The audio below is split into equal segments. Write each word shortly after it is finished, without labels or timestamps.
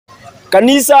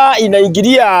Kanisa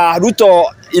inaingilia Ruto,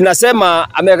 inasema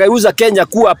amegeuza Kenya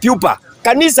kuwa pupa.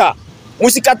 Kanisa,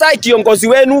 msikatae kiongozi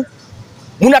wenu.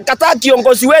 Mnakataa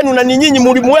kiongozi wenu na ni nyinyi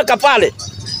mlimuweka pale.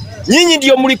 Nyinyi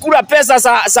ndio mlikula pesa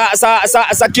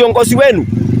za kiongozi wenu.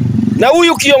 Na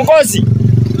huyu kiongozi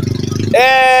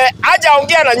haja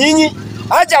ongea na nyinyi,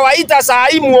 haja waita saa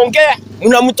hii muongee,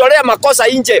 mnamtolea makosa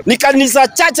nje. Ni kanisa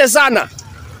chache sana.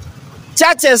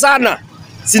 Chache sana.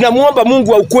 Sinamuomba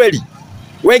Mungu wa ukweli.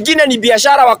 Wengine ni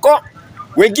biashara wako,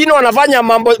 wengine wanafanya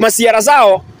mambo masiara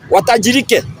zao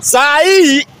watajirike. Saa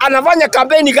hii anafanya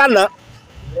kampeni Ghana,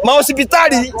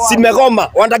 mahospitali zimegoma,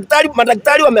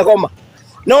 madaktari wamegoma.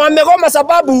 Na wamegoma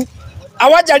sababu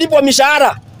hawajalipwa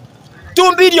mishahara.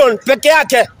 2 bilioni peke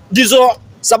yake ndizo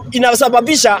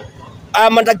inasababisha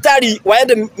madaktari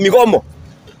waende migomo.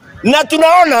 Na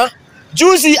tunaona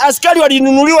juzi askari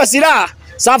walinunuliwa silaha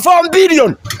za 4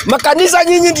 bilioni. Makanisa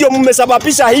nyinyi ndio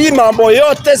mmesababisha hii mambo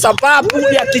yote sababu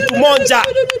ya kitu moja.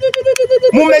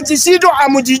 Mmejisido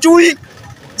amujijui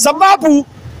sababu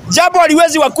jambo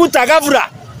haliwezi wakuta ghafla.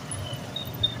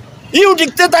 Hii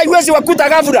dikteta haiwezi wakuta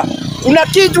ghafla. Kuna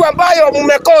kitu ambayo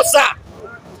mmekosa.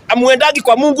 Amuendagi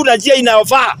kwa Mungu na njia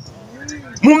inayofaa.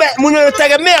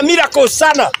 Mmetegemea miracles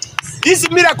sana. Hizi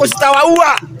miracles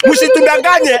zitawaua.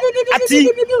 Msitudanganye ati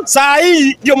saa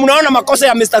hii ndio mnaona makosa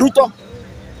ya Mr. Ruto.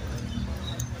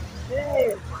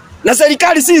 Na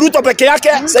serikali si Ruto peke yake,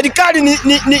 serikali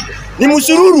ni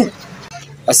msururu.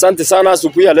 Asante sana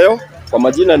asubuhi ya leo. Kwa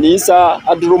majina ni Isa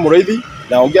Adro Mureithi,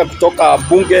 naongea kutoka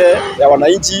bunge ya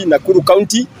wananchi Nakuru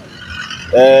County.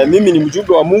 Mimi ni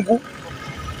mjumbe wa Mungu.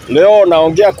 Leo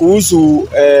naongea kuhusu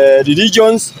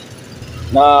religions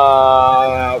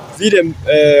na vile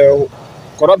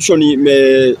corruption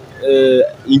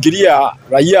imeingilia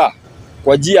raia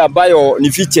kwa njia ambayo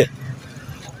ni fiche.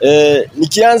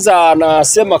 Nikianza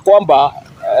nasema kwamba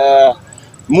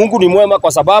Mungu ni mwema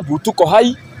kwa sababu tuko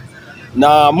hai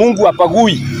na Mungu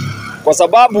hapagui. Kwa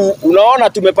sababu unaona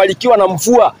tumepalikiwa na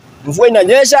mvua. Mvua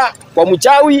inanyesha kwa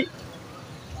mchawi,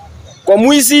 kwa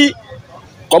mwizi,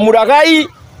 kwa muragai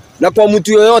na kwa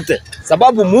mtu yoyote.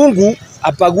 Sababu Mungu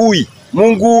hapagui.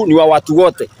 Mungu ni wa watu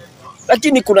wote.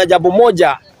 Lakini kuna jambo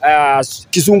moja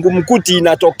kizungumkuti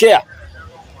inatokea.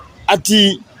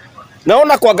 Ati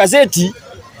naona kwa gazeti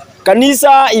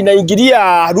kanisa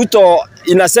inaingilia Ruto,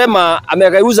 inasema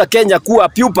amegeuza Kenya kuwa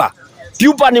pupa.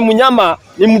 Pupa ni mnyama,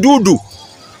 ni mdudu.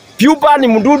 Pupa ni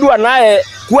mdudu anaye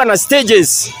kuwa na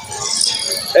stages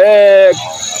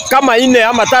kama 4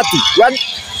 ama 3.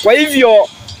 Kwa hivyo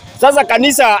sasa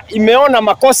kanisa imeona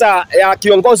makosa ya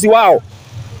kiongozi wao.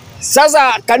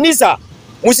 Sasa kanisa,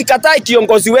 msikatae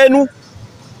kiongozi wenu.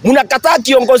 Mnakataa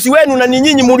kiongozi wenu na ni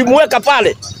nyinyi mlimuweka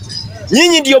pale.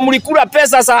 Nyinyi ndio mlikula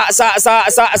pesa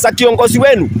za kiongozi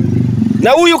wenu.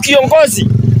 Na huyu kiongozi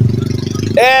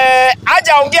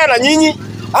haja ongea na nyinyi,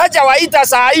 haja waita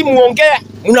saa hii muongee,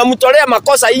 mnamtolea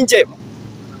makosa nje.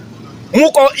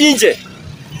 Muko nje.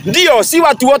 Ndio si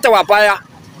watu wote wabaya,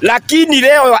 lakini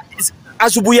leo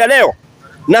asubuhi ya leo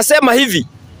nasema hivi,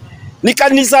 ni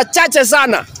kanisa chache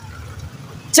sana.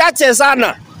 Chache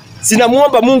sana.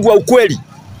 Sinamuomba Mungu wa ukweli.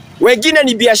 Wengine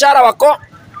ni biashara wako,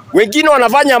 wengine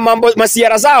wanafanya mambo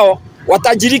masiara zao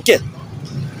watajirike.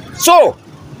 So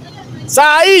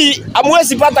saa hii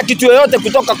hamwezi pata kitu yoyote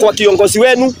kutoka kwa kiongozi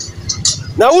wenu.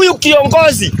 Na huyu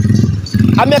kiongozi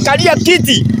amekalia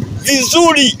kiti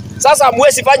vizuri. Sasa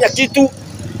hamwezi fanya kitu.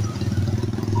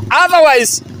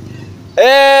 Otherwise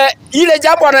ile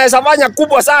jambo anaweza fanya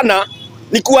kubwa sana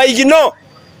ni kuwaignore.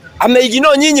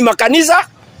 Ameignore nyinyi makanisa.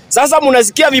 Sasa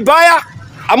mnasikia vibaya,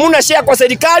 hamuna share kwa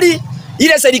serikali,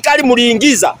 ile serikali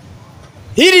mliingiza.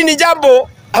 Hili ni jambo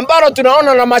ambalo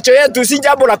tunaona na macho yetu, si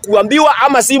jambo la kuambiwa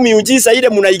ama si miujiza ile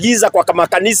mnaigiza kwa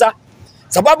makanisa.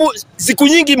 Sababu siku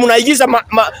nyingi mnaigiza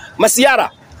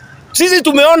masiara. Sisi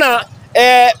tumeona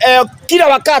kila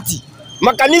wakati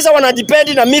makanisa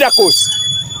wanajipendi na miracles.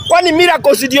 Kwani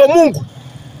miracles ndio Mungu?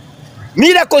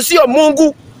 Miracles sio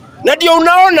Mungu. Na ndio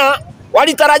unaona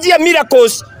walitarajia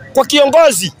miracles kwa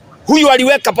kiongozi huyu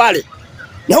aliweka pale.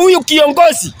 Na huyu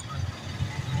kiongozi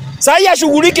saa hii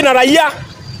ashughuliki na raia.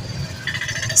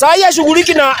 Saa hii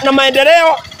ashughuliki na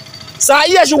maendeleo. Saa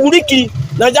hii ashughuliki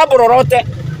na jambo lolote.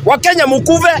 Wakenya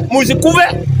mkuve, msikuve,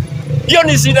 hiyo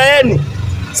ni shida yenu.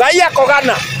 Saa hii ako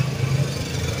Ghana.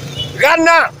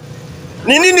 Ghana.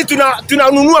 Ni nini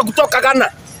tunanunua kutoka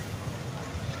Ghana?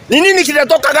 Ni nini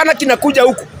kinatoka Ghana kinakuja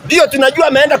huku? Ndio tunajua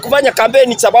ameenda kufanya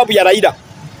kampeni sababu ya Raila.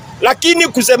 Lakini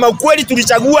kusema ukweli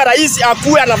tulichagua rais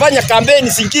akuwe anafanya kampeni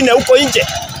zingine huko nje.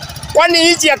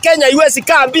 Kwani nchi ya Kenya haiwezi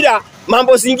kaa bila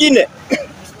mambo zingine.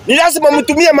 Ni lazima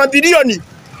mtumie mabilioni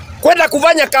kwenda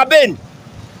kufanya kampeni.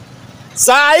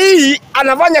 Saa hii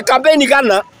anafanya kampeni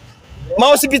Ghana,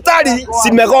 mahospitali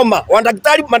zimegoma,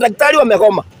 madaktari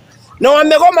wamegoma. Na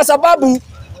wamegoma sababu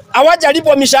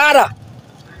hawajalipwa mishahara.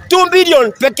 2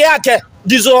 bilioni peke yake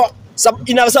ndizo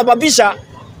inasababisha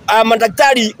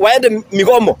madaktari waende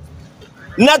migomo.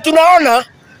 Na tunaona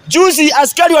juzi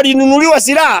askari walinunuliwa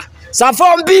silaha za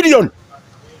 4 bilioni.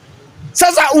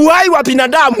 Sasa uhai wa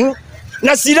binadamu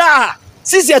na silaha,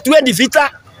 sisi hatuendi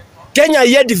vita, Kenya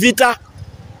haiendi vita.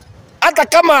 Hata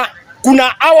kama kuna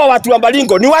hawa watu wa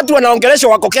Baringo, ni watu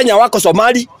wanaongeleshwa wako Kenya, wako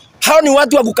Somali. Hao ni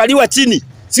watu wa kukaliwa chini,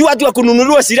 si watu wa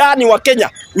kununuliwa silaha, ni wa Kenya.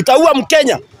 Utaua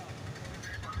Mkenya.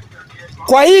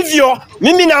 Kwa hivyo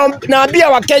mimi naambia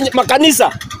wa Kenya,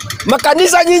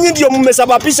 makanisa nyinyi ndio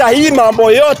mmesababisha hii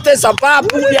mambo yote,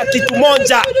 sababu ya kitu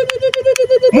moja.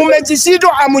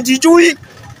 Mmejishindwa, hamjijui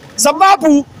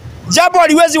sababu jambo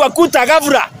haliwezi wakuta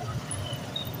ghafla.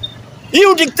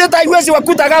 Hii dikteta haiwezi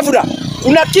wakuta ghafla.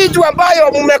 Kuna kitu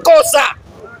ambayo mmekosa.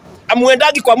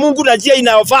 Amuendagi kwa Mungu na njia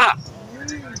inayofaa.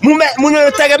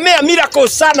 Mmetegemea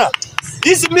miracles sana.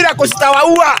 Hizi miracles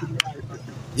zitawaua.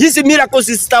 Hizi miracles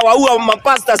zitawaua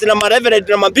mapastors na mareverend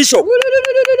na mabishop.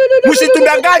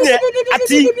 Msitudanganye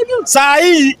ati saa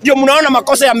hii ndio mnaona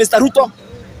makosa ya Mr. Ruto.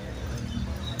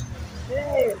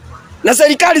 Na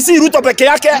serikali si Ruto peke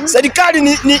yake, serikali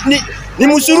ni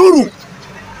msururu.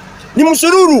 Ni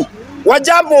msururu wa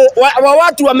jambo wa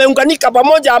watu wameunganika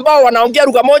pamoja ambao wanaongea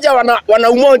lugha moja, wana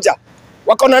umoja.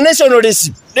 Wako na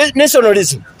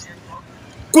nationalism.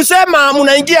 Kusema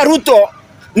mnaingia Ruto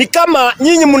ni kama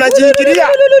nyinyi mnajiingilia.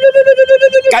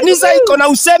 Kanisa iko na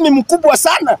usemi mkubwa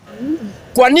sana.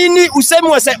 Kwa nini usemi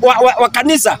wa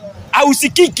kanisa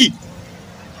hausikiki?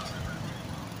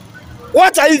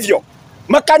 Wacha hivyo.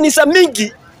 Makanisa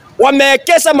mingi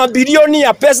wamewekeza mabilioni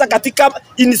ya pesa katika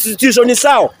institution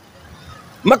zao.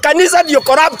 Makanisa ndio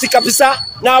corrupt kabisa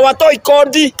na hawatoi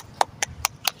kodi.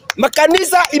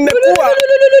 Makanisa imekuwa,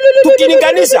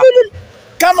 tukilinganisha,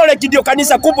 Catholic ndio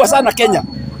kanisa kubwa sana Kenya.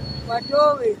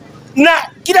 Na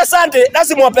kila Sunday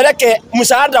lazima wapeleke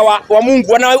msaada wa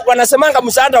Mungu. Wanasemanga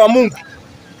msaada wa Mungu.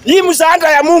 Hii msaada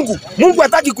ya Mungu, Mungu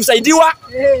hataki kusaidiwa.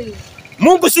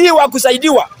 Mungu si wa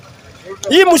kusaidiwa.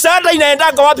 Hii msaada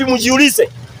inaendaga wapi mjiulize?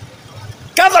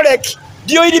 Catholic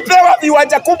ndio ilipewa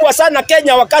viwanja kubwa sana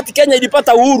Kenya wakati Kenya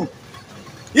ilipata uhuru.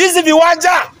 Hizi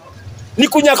viwanja ni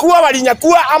kunyakua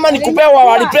walinyakua ama ni kupewa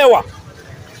walipewa.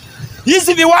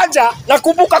 Hizi viwanja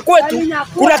nakumbuka kwetu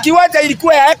kuna kiwanja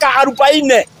ilikuwa ya eka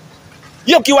 40.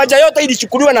 Hiyo kiwanja yote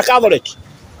ilichukuliwa na Catholic.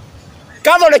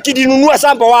 Catholic ilinunua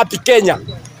shamba wapi Kenya?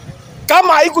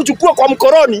 Kama haikuchukua kwa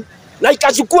mkoroni na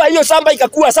ikachukua hiyo shamba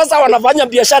ikakuwa, sasa wanafanya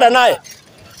biashara naye.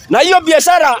 Na hiyo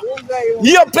biashara,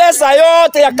 hiyo pesa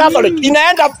yote ya Catholic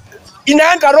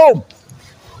inaenda Rome.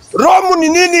 Rome ni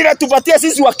nini inatupatia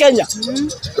sisi wa Kenya?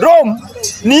 Rome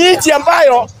ni nchi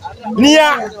ambayo ni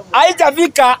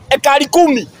haijafika ekari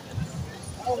 10.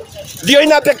 Ndio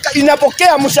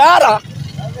inapokea mshahara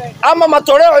ama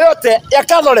matoleo yote ya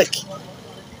Catholic.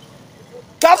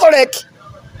 Catholic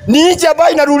ni nchi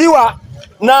ambayo inaruliwa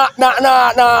na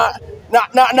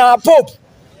Pope.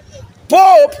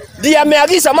 Pope ndiye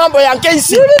ameagiza mambo ya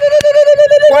kesi.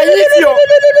 Kwa hivyo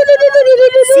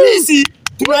sisi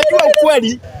tunajua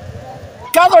ukweli,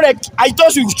 Catholic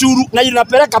haitoshi ushuru na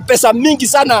inapeleka pesa mingi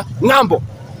sana ng'ambo.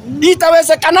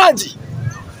 Itawezekanaje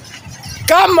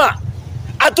kama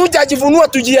hatujajifunua?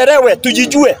 Tujielewe,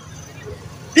 tujijue.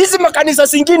 Hizi makanisa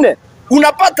zingine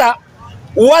unapata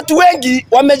watu wengi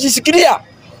wamejisikilia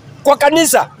kwa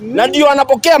kanisa na ndio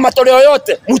wanapokea matoleo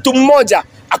yote, mtu mmoja,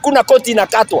 hakuna koti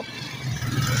inakatwa.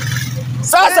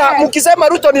 Sasa mkisema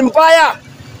Ruto ni mbaya,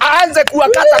 aanze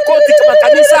kuwakata koti kama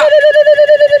kanisa,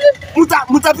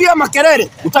 mtapiga makelele.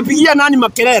 Mtapigia nani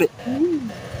makelele?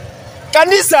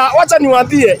 Kanisa, wacha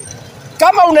niwaambie,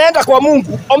 kama unaenda kwa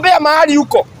Mungu, ombea mahali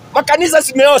huko. Makanisa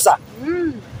simeosa.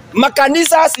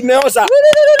 Makanisa simeosa.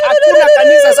 Hakuna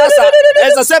kanisa sasa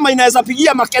naweza sema inaweza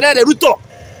pigia makelele Ruto.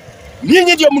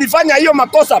 Ninyi ndio mlifanya hiyo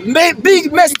makosa,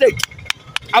 big mistake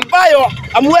ambayo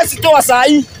hamwezi toa saa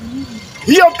hii.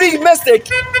 Hiyo big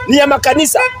mistake ni ya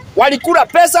makanisa. Walikula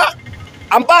pesa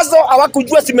ambazo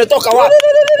hawakujua zimetoka wapi.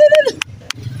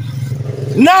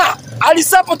 Na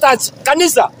alisabotage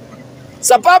kanisa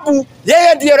sababu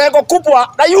yeye ndiyo lengo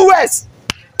kubwa la US.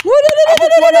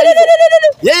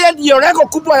 Yeye ndiyo lengo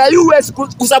kubwa la US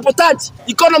kusabotage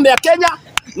economy ya Kenya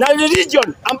na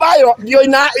religion ambayo ndio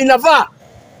inavaa.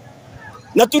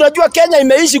 Na tunajua Kenya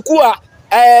imeishi kuwa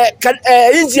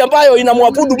nchi ambayo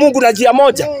inamwabudu Mungu na njia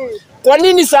moja. Kwa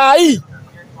nini saa hii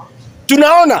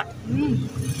tunaona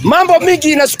mambo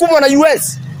mingi inasukumwa na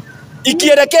US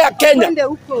ikielekea Kenya?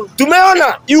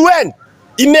 Tumeona UN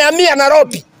imehamia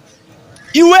Nairobi.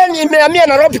 UN imehamia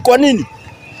Nairobi kwa nini?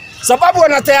 Sababu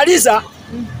wanatayarisha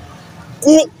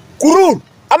kurule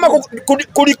ama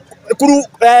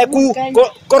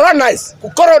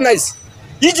colonize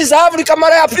nchi za Afrika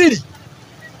mara ya pili.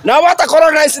 Na wata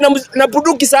colonize na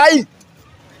bunduki sahi.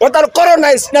 Wata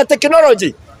colonize na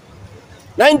technology.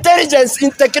 Na intelligence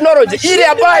in technology ile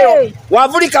ambayo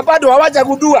Waafrika bado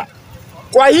hawajagundua.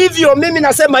 Kwa hivyo mimi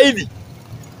nasema hivi,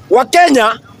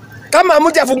 Wakenya kama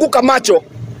hamjafunguka macho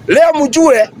leo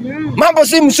mjue mambo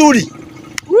si mzuri.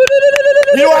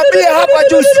 Niwaambia hapa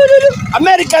juzi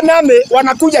American Army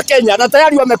wanakuja Kenya na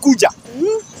tayari wamekuja.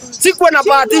 Sikuwa na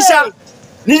bahatisha,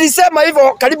 nilisema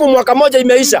hivyo karibu mwaka moja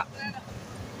imeisha.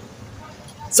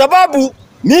 Sababu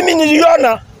mimi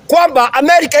niliona kwamba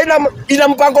Amerika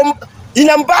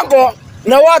ina mpango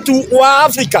na watu wa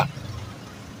Afrika.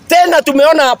 Tena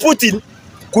tumeona Putin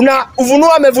kuna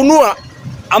uvunua amevunua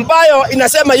ambayo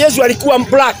inasema Yesu alikuwa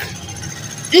black.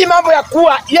 Hii mambo ya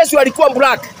kuwa Yesu alikuwa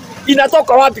black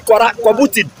inatoka wapi kwa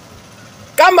Putin?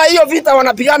 Kama hiyo vita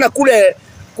wanapigana kule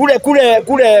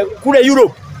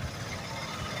Europe,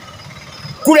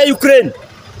 kule Ukraine.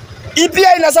 Hii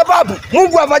pia ina sababu.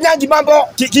 Mungu hafanyangi mambo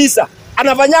kikisa,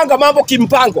 anafanyanga mambo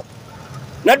kimpango.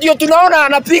 Na ndio tunaona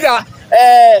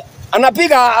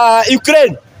anapiga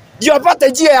Ukraine ndio apate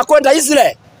njia ya kwenda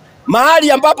Israel,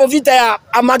 mahali ambapo vita ya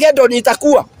Armageddon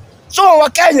itakuwa. So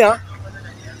Wakenya,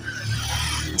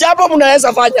 jambo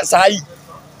mnaweza fanya sahi,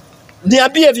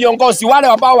 niambie viongozi wale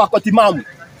ambao wako timamu.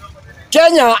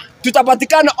 Kenya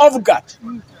tutapatikana off guard.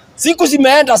 Siku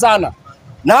zimeenda sana.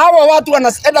 Na hawa watu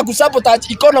wanaenda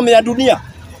kusabotage economy ya dunia.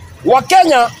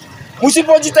 Wakenya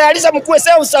msipojitayarisha mkuwe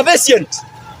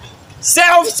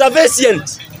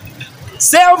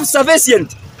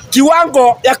self-sufficient.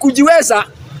 Kiwango ya kujiweza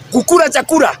kukula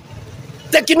chakula,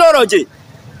 technology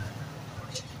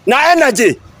na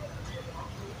energy.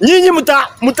 Nyinyi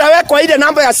mtawekwa ile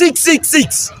namba ya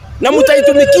 666 na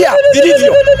mtaitumikia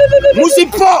vilivyo.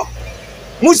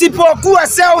 Msipokuwa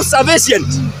self-sufficient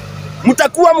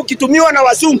mtakuwa mkitumiwa na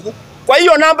wazungu kwa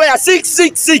hiyo namba ya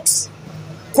 666.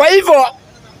 Kwa hivyo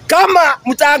kama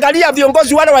mtaangalia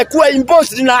viongozi wale wakuwa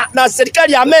imposed na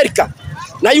serikali ya Amerika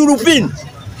na European,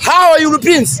 hao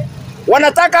Europeans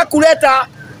wanataka kuleta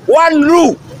one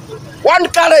rule, one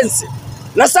currency.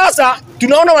 Na sasa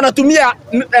tunaona wanatumia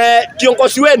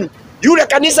kiongozi wenu yule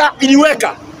kanisa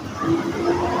iliweka.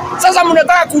 Sasa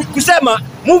mnataka kusema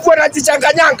Mungu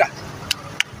anajichanganyanga.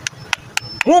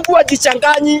 Mungu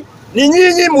hajichanganyi. Ni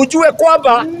nyinyi mjue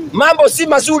kwamba mambo si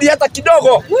mazuri hata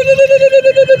kidogo.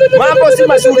 Mambo si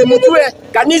mazuri, mjue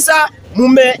kanisa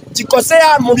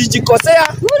mlijikosea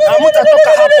na mtatoka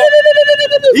hapo.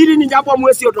 Hili ni jambo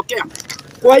mwezi otokea.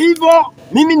 Kwa hivyo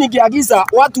mimi ningeagiza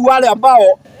watu wale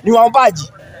ambao ni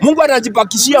waombaji, Mungu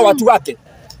anajibakishia watu wake.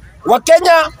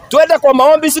 Wakenya tuende kwa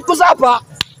maombi siku zapa.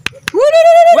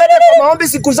 Tuende kwa maombi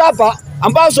siku zapa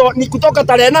ambazo ni kutoka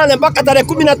tarehe 8 mpaka tarehe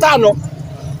 15.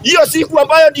 Hiyo siku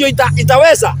ambayo ndio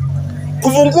itaweza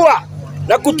kufungua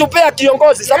na kutupea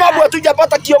kiongozi, sababu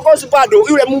hatujapata kiongozi bado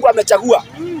yule Mungu amechagua.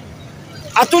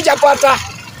 Hatujapata.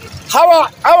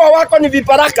 Hawa wako ni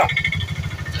viparaka.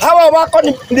 Hawa wako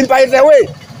ni by the way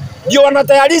ndio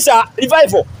wanatayarisha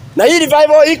revival. Na hii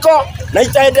revival iko na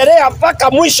itaendelea mpaka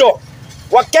mwisho.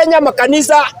 Wakenya,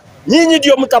 makanisa, nyinyi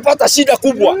ndio mtapata shida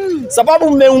kubwa. Sababu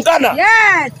mmeungana.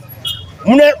 Yes.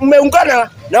 Mmeungana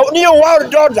na New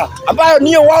World Order, ambayo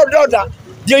New World Order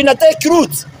ndio ina take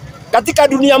root katika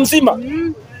dunia mzima.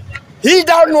 Hii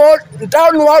down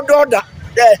world order,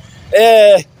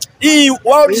 hii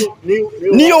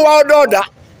New World Order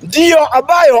ndio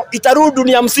ambayo itarudi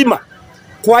dunia mzima.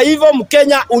 Kwa hivyo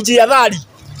Mkenya ujihadhari.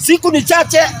 Siku ni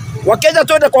chache, Wakenya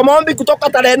tuende kwa maombi kutoka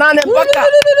tarehe 8 mpaka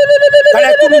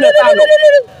tarehe 15.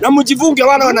 Na mjifunge,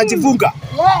 wana wanajifunga.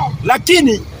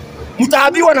 Lakini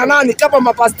mtaambiwa na nani kama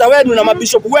mapasta wenu na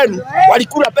mabishopu wenu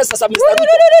walikula pesa za Mr. Ruto?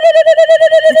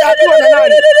 Mtaambiwa na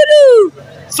nani?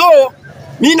 So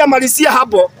mimi namalizia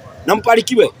hapo na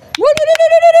mbarikiwe.